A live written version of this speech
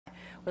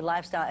with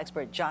lifestyle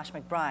expert Josh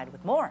McBride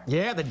with more.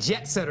 Yeah, the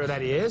jet setter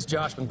that he is.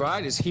 Josh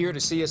McBride is here to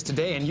see us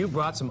today, and you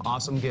brought some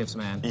awesome gifts,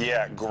 man.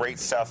 Yeah, great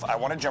stuff. I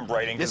want to jump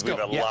right in because we have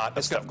a lot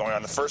of stuff going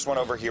on. The first one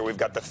over here, we've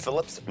got the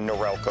Philips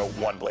Norelco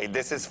One Blade.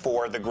 This is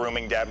for the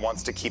grooming dad,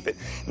 wants to keep it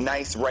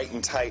nice, right,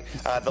 and tight.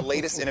 The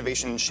latest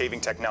innovation in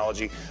shaving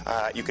technology.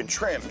 You can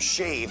trim,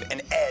 shave,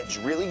 and edge,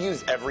 really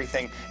use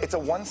everything. It's a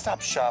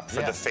one-stop shop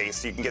for the face.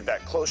 So you can get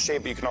that close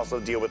shave, but you can also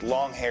deal with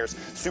long hairs.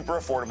 Super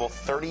affordable,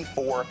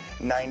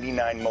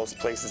 $34.99 most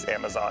places,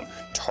 Amazon,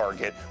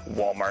 Target,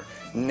 Walmart.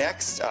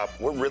 Next up,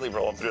 we're really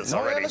rolling through this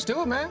already. Let's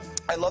do it, man.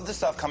 I love the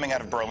stuff coming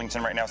out of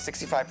Burlington right now,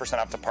 65%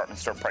 off department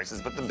store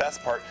prices. But the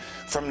best part,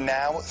 from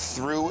now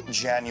through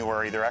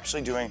January, they're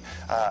actually doing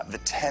the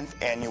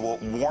 10th annual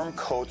Warm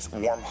Coats,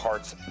 Warm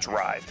Hearts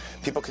Drive.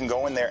 People can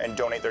go in there and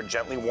donate their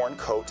gently worn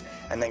coat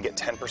and then get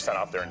 10%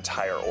 off their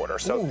entire order.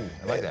 So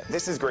I like that.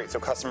 This is great, so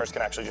customers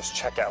can actually just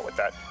check out with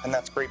that. And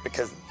that's great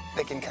because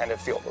they can kind of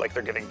feel like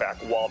they're giving back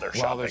while they're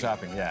shopping. While they're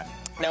shopping, yeah.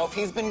 Now, if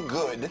he's been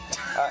good,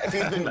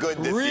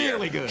 this year,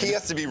 really good. He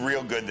has to be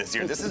real good this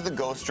year. This is the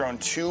Ghost Drone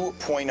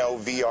 2.0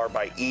 VR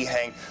by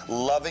eHang.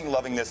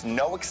 Loving this.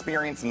 No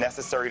experience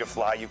necessary to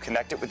fly. You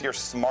connect it with your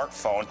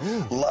smartphone.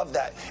 Love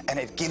that. And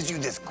it gives you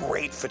this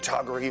great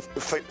photography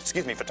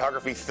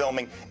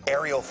filming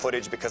aerial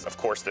footage because, of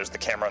course, there's the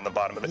camera on the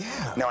bottom of it.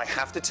 Yeah. Now, I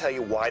have to tell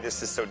you why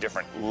this is so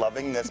different.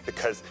 Loving this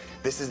because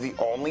this is the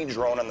only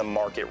drone on the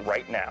market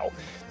right now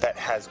that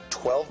has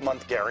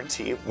 12-month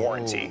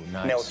warranty.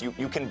 Nice. Now, if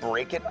you can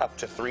break it up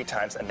to 3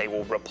 times and they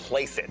will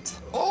replace it.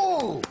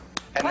 Oh!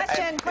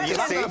 Question. I'm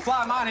going to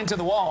fly mine into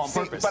the wall on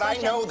purpose. But I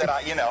know that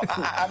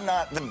I'm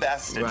not the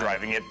best at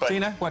driving it. But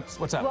Tina,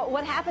 what's up? Well,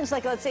 what happens,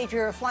 like, let's say if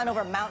you're flying over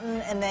a mountain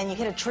and then you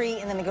hit a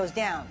tree and then it goes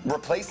down?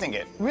 Replacing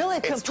it. Really?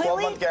 It's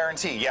Completely? 12-month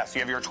guarantee. Yes,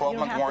 you have your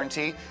 12-month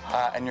warranty,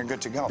 and you're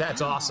good to go.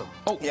 That's awesome.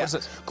 Oh, what's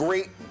this?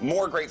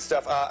 More great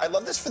stuff. I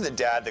love this for the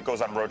dad that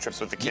goes on road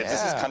trips with the kids.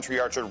 This is Country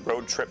Archer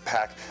Road Trip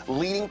Pack,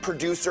 leading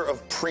producer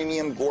of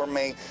premium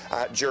gourmet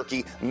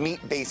jerky,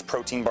 meat-based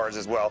protein bars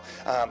as well.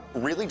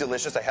 Really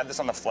delicious. I had this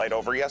on the flight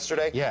over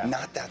yesterday. Yeah.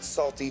 Not that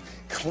salty.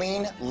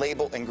 Clean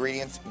label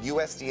ingredients.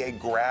 USDA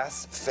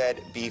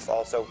grass-fed beef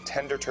also.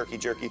 Tender turkey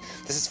jerky.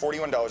 This is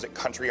 $41 at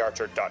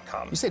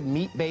countryarcher.com. You said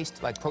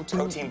meat-based, like protein?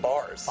 Protein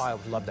bars. Oh,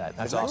 I love that.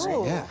 That's Isn't awesome. that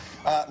great?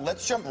 Yeah.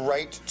 Let's jump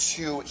right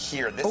to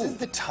here. This is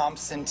the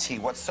Thompson T.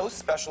 What's so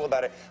special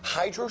about it?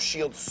 Hydro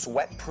Shield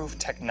sweat-proof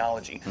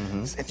technology.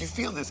 If you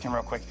feel this, Kim,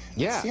 real quick.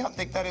 See how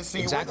thick that is? So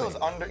you wear those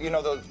under,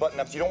 those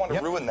button-ups. You don't want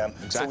to ruin them.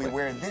 So we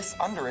wear this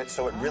under it,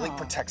 so it really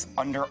protects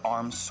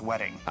underarm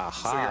sweating.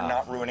 So you're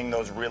not ruining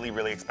those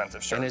really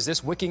expensive shirts. And is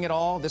this wicking at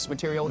all, this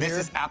material here?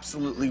 This is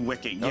absolutely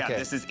wicking. Yeah,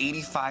 this is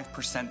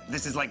 85%.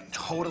 This is like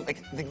total,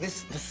 the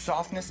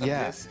softness of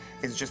this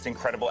is just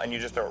incredible, and you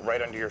just throw it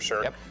right under your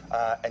shirt,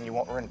 and you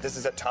won't ruin it. This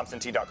is at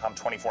ThompsonT.com,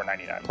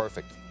 $24.99.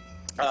 Perfect.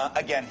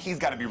 Again, he's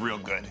got to be real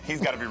good. He's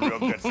got to be real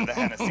good for the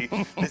Hennessy.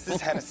 This is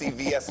Hennessy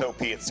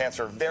VSOP. It stands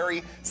for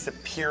Very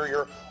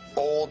Superior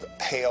Old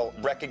Pale,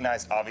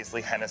 recognized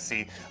obviously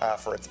Hennessy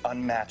for its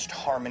unmatched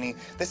harmony.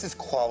 This is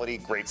quality,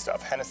 great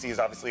stuff. Hennessy is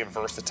obviously a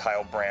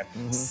versatile brand,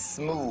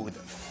 smooth,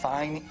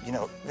 fine.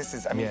 This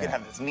is, you can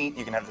have this neat,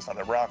 you can have this on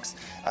the rocks,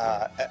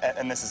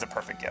 and this is a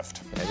perfect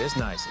gift. It is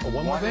nice. Oh,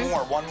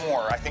 one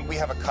more. I think we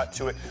have a cut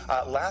to it.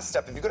 Last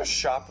step, if you go to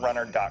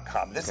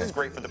shoprunner.com, this is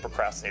great for the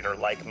procrastinator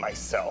like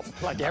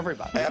myself. Like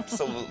everybody.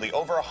 Absolutely.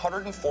 Over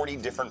 140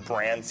 different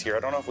brands here. I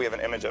don't know if we have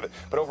an image of it,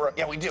 but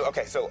yeah, we do.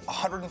 Okay, so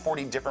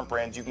 140 different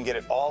brands. You can get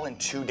it all in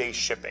 2-day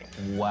shipping.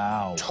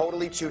 Wow.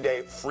 Totally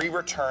 2-day, free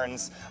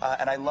returns,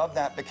 and I love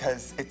that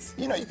because it's,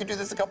 you can do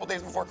this a couple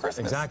days before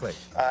Christmas. Exactly.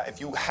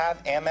 If you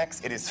have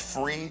Amex, it is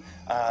free,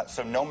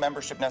 so no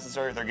membership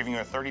necessary. They're giving you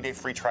a 30-day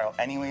free trial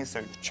anyway,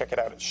 so check it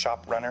out at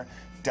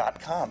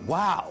shoprunner.com.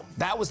 Wow,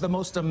 that was the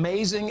most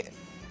amazing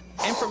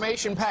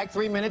information-packed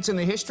 3 minutes in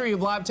the history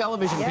of live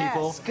television,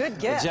 people. Good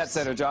gifts. The jet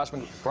setter, Josh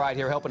McBride,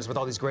 here helping us with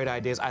all these great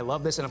ideas. I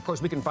love this, and of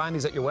course, we can find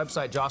these at your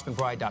website,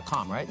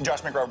 joshmcbride.com, right?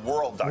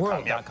 JoshMcBrideWorld.com.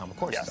 World.com, of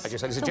course. Yes. I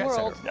just said he's a jet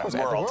setter.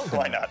 Yeah, world.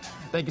 Why not?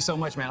 Thank you so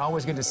much, man.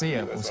 Always good to see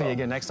you. We'll see you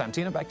again next time.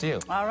 Tina, back to you.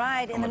 All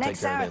right, in the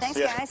next hour. Thanks,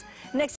 guys. Next